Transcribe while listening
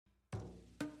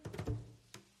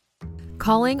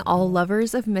Calling all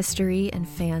lovers of mystery and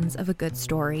fans of a good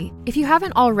story. If you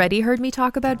haven't already heard me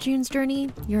talk about June's Journey,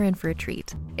 you're in for a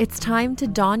treat. It's time to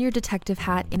don your detective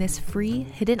hat in this free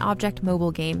hidden object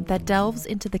mobile game that delves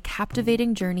into the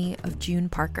captivating journey of June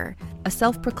Parker, a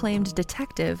self-proclaimed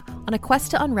detective on a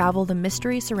quest to unravel the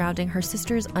mystery surrounding her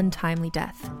sister's untimely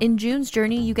death. In June's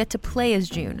Journey, you get to play as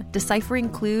June, deciphering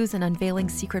clues and unveiling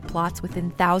secret plots within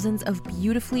thousands of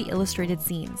beautifully illustrated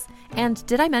scenes. And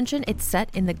did I mention it's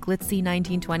set in the glitzy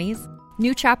 1920s?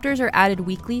 New chapters are added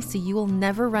weekly, so you will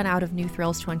never run out of new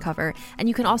thrills to uncover, and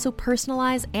you can also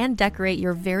personalize and decorate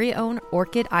your very own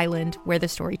Orchid Island where the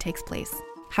story takes place.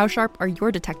 How sharp are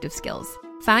your detective skills?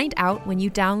 Find out when you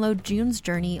download June's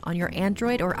Journey on your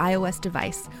Android or iOS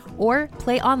device, or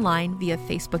play online via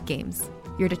Facebook Games.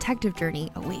 Your detective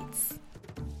journey awaits.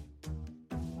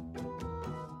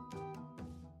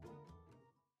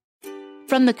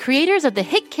 From the creators of the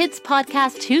hit kids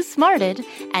podcast Too Smarted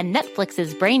and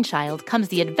Netflix's Brainchild comes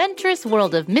the adventurous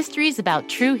world of mysteries about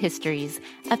true histories,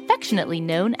 affectionately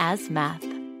known as math.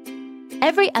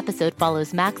 Every episode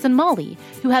follows Max and Molly,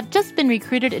 who have just been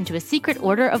recruited into a secret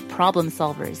order of problem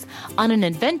solvers, on an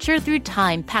adventure through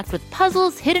time packed with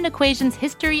puzzles, hidden equations,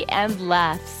 history, and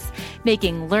laughs,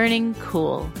 making learning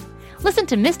cool. Listen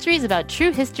to Mysteries About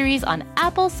True Histories on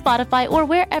Apple, Spotify, or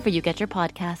wherever you get your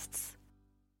podcasts.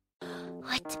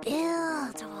 What to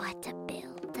build?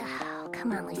 Oh,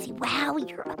 come on, Lucy. Wow,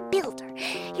 you're a builder.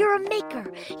 You're a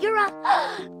maker.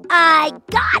 I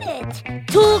got it!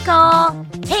 Tool call.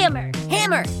 Hammer.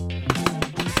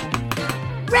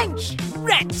 Wrench.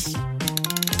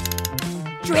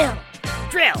 Drill.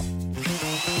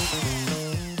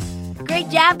 Great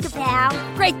job,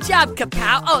 Kapow. Great job,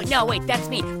 Kapow. Oh, no, wait, that's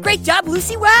me. Great job,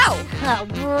 Lucy. Wow. Oh,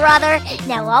 brother.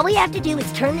 Now all we have to do is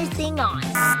turn this thing on.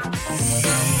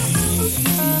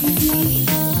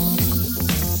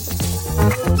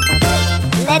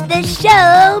 Let the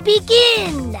show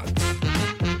begin!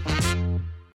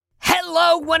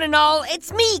 Hello, one and all.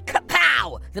 It's me,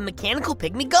 Kapow, the mechanical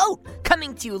pygmy goat,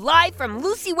 coming to you live from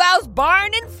Lucy Wow's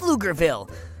barn in Pflugerville.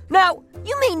 Now,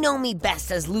 you may know me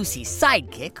best as Lucy's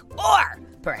sidekick, or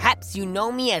perhaps you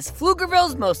know me as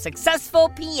Pflugerville's most successful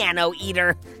piano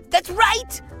eater. That's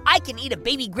right! I can eat a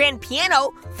baby grand piano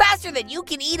faster than you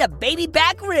can eat a baby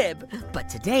back rib. But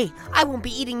today, I won't be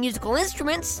eating musical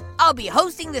instruments. I'll be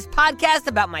hosting this podcast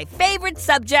about my favorite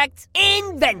subject,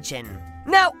 invention.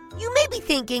 Now, you may be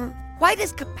thinking, why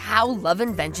does Kapow love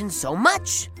invention so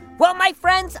much? Well, my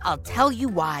friends, I'll tell you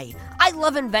why. I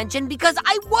love invention because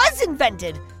I was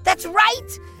invented. That's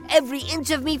right! Every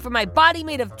inch of me, from my body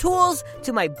made of tools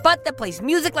to my butt that plays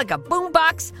music like a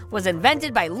boombox, was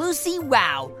invented by Lucy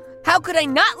Wow. How could I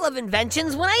not love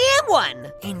inventions when I am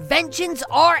one? Inventions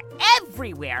are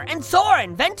everywhere, and so are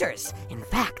inventors. In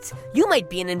fact, you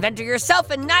might be an inventor yourself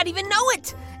and not even know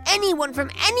it. Anyone from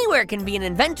anywhere can be an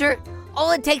inventor. All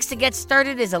it takes to get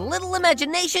started is a little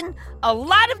imagination, a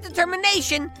lot of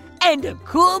determination, and a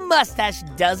cool mustache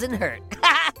doesn't hurt.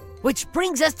 Which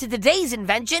brings us to today's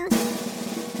invention,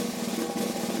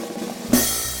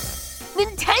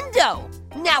 Nintendo.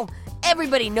 Now,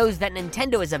 everybody knows that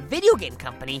Nintendo is a video game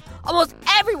company. Almost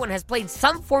everyone has played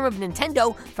some form of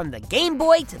Nintendo, from the Game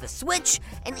Boy to the Switch,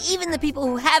 and even the people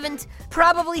who haven't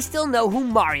probably still know who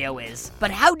Mario is. But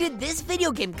how did this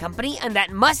video game company and that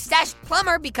mustached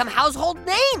plumber become household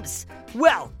names?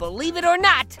 Well, believe it or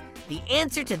not, the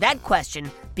answer to that question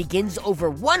begins over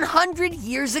 100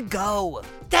 years ago.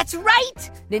 That's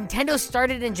right! Nintendo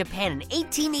started in Japan in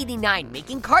 1889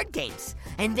 making card games,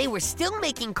 and they were still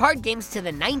making card games to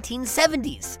the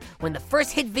 1970s, when the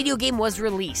first hit video game was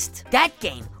released. That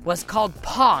game was called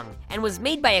Pong, and was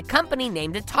made by a company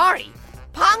named Atari.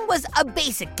 Pong was a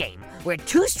basic game, where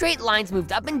two straight lines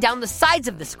moved up and down the sides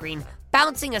of the screen,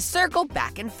 bouncing a circle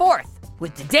back and forth.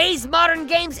 With today's modern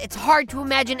games, it's hard to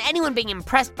imagine anyone being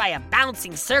impressed by a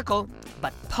bouncing circle,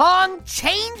 but Pong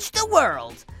changed the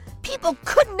world. People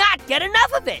could not get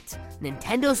enough of it.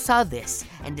 Nintendo saw this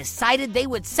and decided they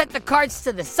would set the cards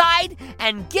to the side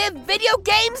and give video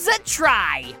games a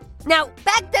try. Now,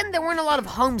 back then there weren't a lot of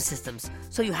home systems,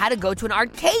 so you had to go to an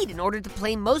arcade in order to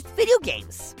play most video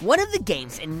games. One of the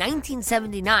games in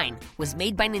 1979 was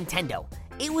made by Nintendo.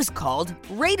 It was called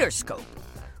Radarscope.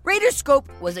 Radarscope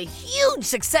was a huge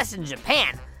success in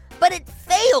Japan, but it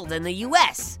failed in the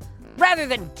US. Rather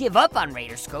than give up on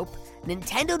Radarscope,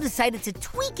 Nintendo decided to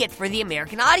tweak it for the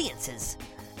American audiences.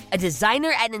 A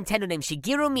designer at Nintendo named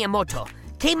Shigeru Miyamoto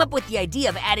came up with the idea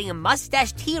of adding a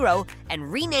mustached hero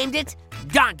and renamed it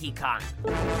Donkey Kong.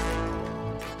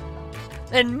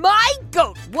 And my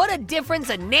goat, what a difference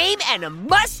a name and a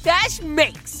mustache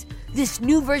makes! This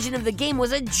new version of the game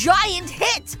was a giant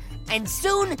hit, And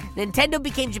soon, Nintendo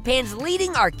became Japan's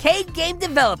leading arcade game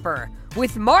developer,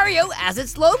 with Mario as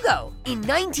its logo. In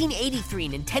 1983,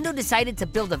 Nintendo decided to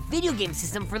build a video game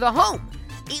system for the home.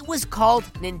 It was called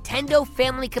Nintendo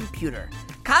Family Computer,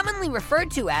 commonly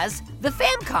referred to as the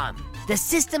Famicom. The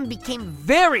system became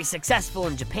very successful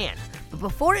in Japan, but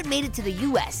before it made it to the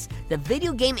US, the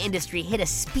video game industry hit a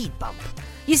speed bump.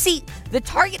 You see, the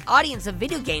target audience of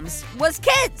video games was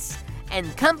kids,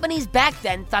 and companies back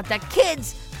then thought that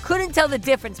kids couldn't tell the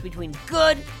difference between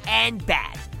good and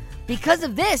bad. Because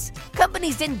of this,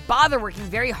 companies didn't bother working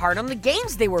very hard on the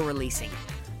games they were releasing.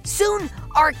 Soon,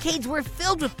 arcades were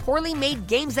filled with poorly made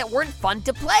games that weren't fun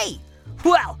to play.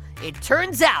 Well, it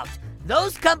turns out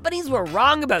those companies were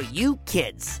wrong about you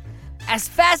kids. As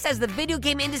fast as the video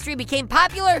game industry became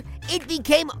popular, it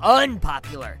became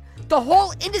unpopular. The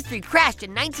whole industry crashed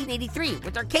in 1983,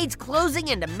 with arcades closing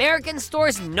and American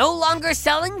stores no longer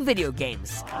selling video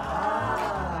games.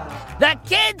 The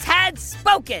kids had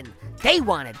spoken. They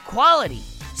wanted quality.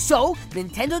 So,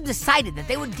 Nintendo decided that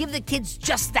they would give the kids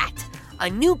just that. A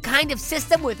new kind of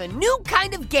system with a new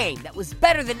kind of game that was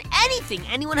better than anything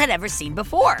anyone had ever seen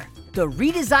before. The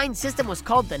redesigned system was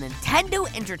called the Nintendo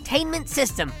Entertainment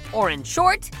System, or in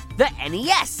short, the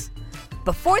NES.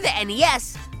 Before the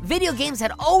NES, video games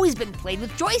had always been played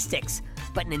with joysticks,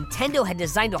 but Nintendo had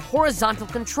designed a horizontal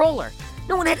controller.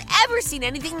 No one had ever seen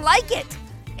anything like it.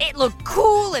 It looked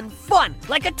cool and fun,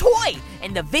 like a toy,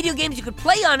 and the video games you could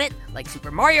play on it, like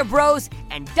Super Mario Bros.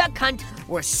 And Duck Hunt,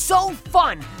 were so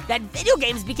fun that video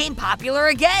games became popular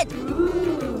again.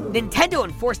 Nintendo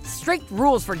enforced strict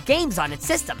rules for games on its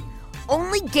system.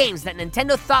 Only games that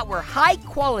Nintendo thought were high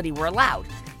quality were allowed.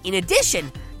 In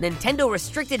addition, Nintendo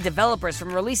restricted developers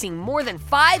from releasing more than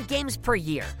 5 games per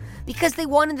year because they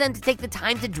wanted them to take the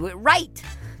time to do it right.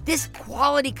 This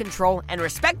quality control and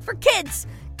respect for kids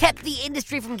kept the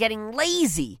industry from getting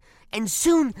lazy, and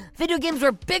soon, video games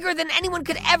were bigger than anyone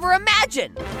could ever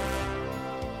imagine.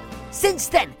 Since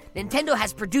then, Nintendo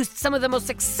has produced some of the most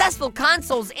successful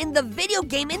consoles in the video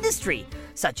game industry,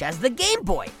 such as the Game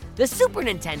Boy, the Super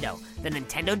Nintendo, the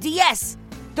Nintendo DS,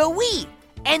 the Wii,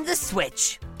 and the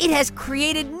Switch. It has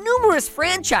created numerous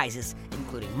franchises,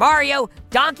 including Mario,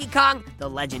 Donkey Kong, The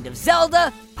Legend of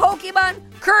Zelda, Pokemon,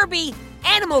 Kirby,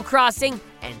 Animal Crossing,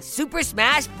 and Super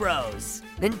Smash Bros.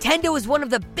 Nintendo is one of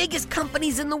the biggest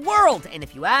companies in the world, and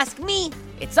if you ask me,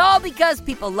 it's all because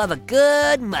people love a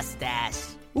good mustache.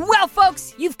 Well,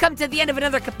 folks, you've come to the end of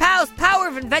another Kapow's Power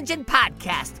of Invention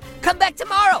podcast. Come back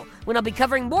tomorrow when I'll be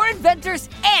covering more inventors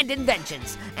and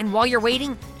inventions. And while you're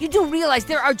waiting, you do realize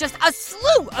there are just a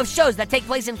slew of shows that take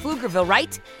place in Pflugerville,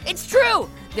 right? It's true!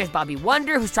 There's Bobby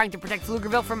Wonder, who's trying to protect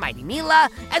Pflugerville from Mighty Mila,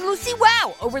 and Lucy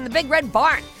Wow over in the Big Red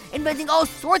Barn, inventing all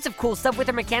sorts of cool stuff with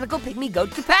her mechanical pygmy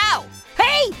goat Kapow.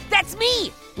 Hey, that's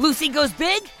me! Lucy goes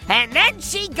big, and then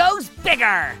she goes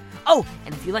bigger. Oh,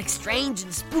 and if you like strange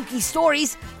and spooky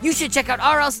stories, you should check out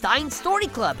R.L. Stein's Story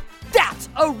Club. That's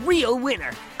a real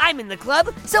winner. I'm in the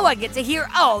club, so I get to hear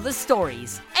all the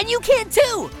stories. And you can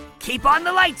too! Keep on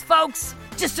the lights, folks!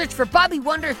 Just search for Bobby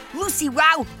Wonder, Lucy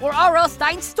Wow, or R.L.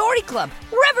 Stein's Story Club,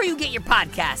 wherever you get your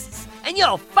podcasts, and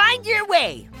you'll find your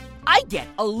way. I get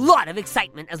a lot of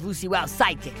excitement as Lucy Wow's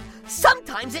sidekick.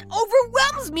 Sometimes it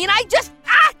overwhelms me and I just,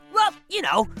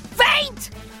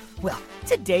 faint! Well,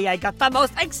 today I got the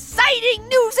most exciting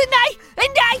news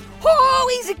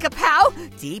easy, Kapow.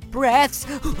 Deep breaths.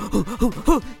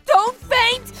 Don't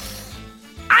faint.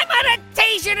 I'm on a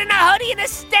t-shirt and a hoodie and a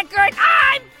sticker and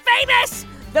I'm famous.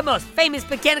 The most famous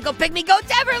mechanical pygmy goat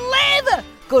to ever live.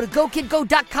 Go to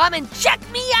GoKidGo.com and check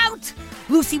me out.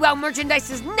 Lucy Wow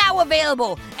merchandise is now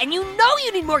available, and you know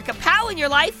you need more Kapow in your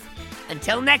life.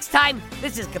 Until next time,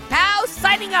 this is Kapow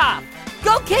signing off.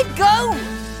 Go Kid Go!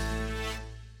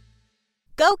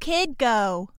 Go Kid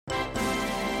Go!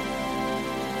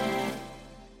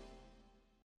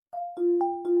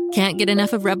 Can't get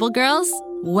enough of Rebel Girls?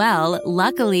 Well,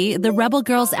 luckily, the Rebel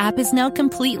Girls app is now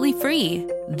completely free.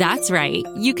 That's right.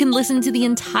 You can listen to the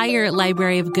entire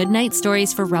library of goodnight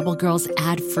stories for Rebel Girls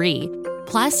ad-free.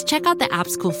 Plus, check out the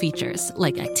app's cool features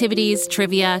like activities,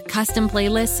 trivia, custom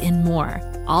playlists, and more.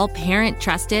 All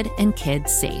parent-trusted and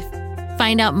kids-safe.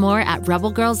 Find out more at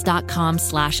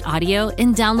rebelgirls.com/audio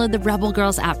and download the Rebel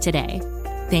Girls app today.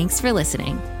 Thanks for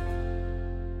listening.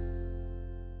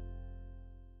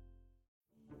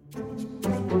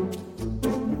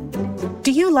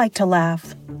 Do you like to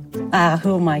laugh?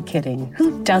 Who am I kidding?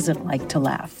 Who doesn't like to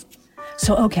laugh?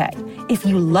 So, okay, if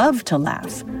you love to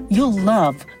laugh, you'll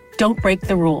love Don't Break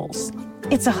the Rules.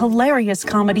 It's a hilarious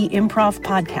comedy improv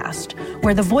podcast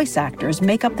where the voice actors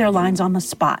make up their lines on the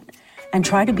spot and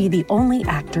try to be the only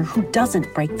actor who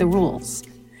doesn't break the rules.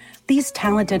 These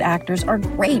talented actors are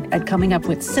great at coming up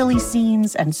with silly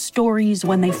scenes and stories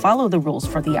when they follow the rules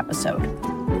for the episode.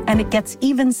 And it gets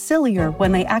even sillier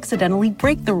when they accidentally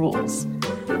break the rules.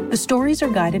 The stories are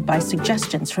guided by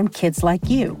suggestions from kids like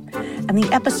you, and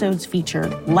the episodes feature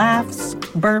laughs,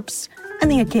 burps, and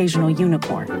the occasional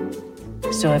unicorn.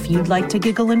 So if you'd like to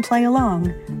giggle and play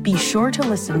along, be sure to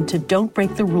listen to Don't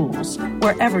Break the Rules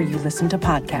wherever you listen to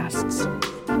podcasts.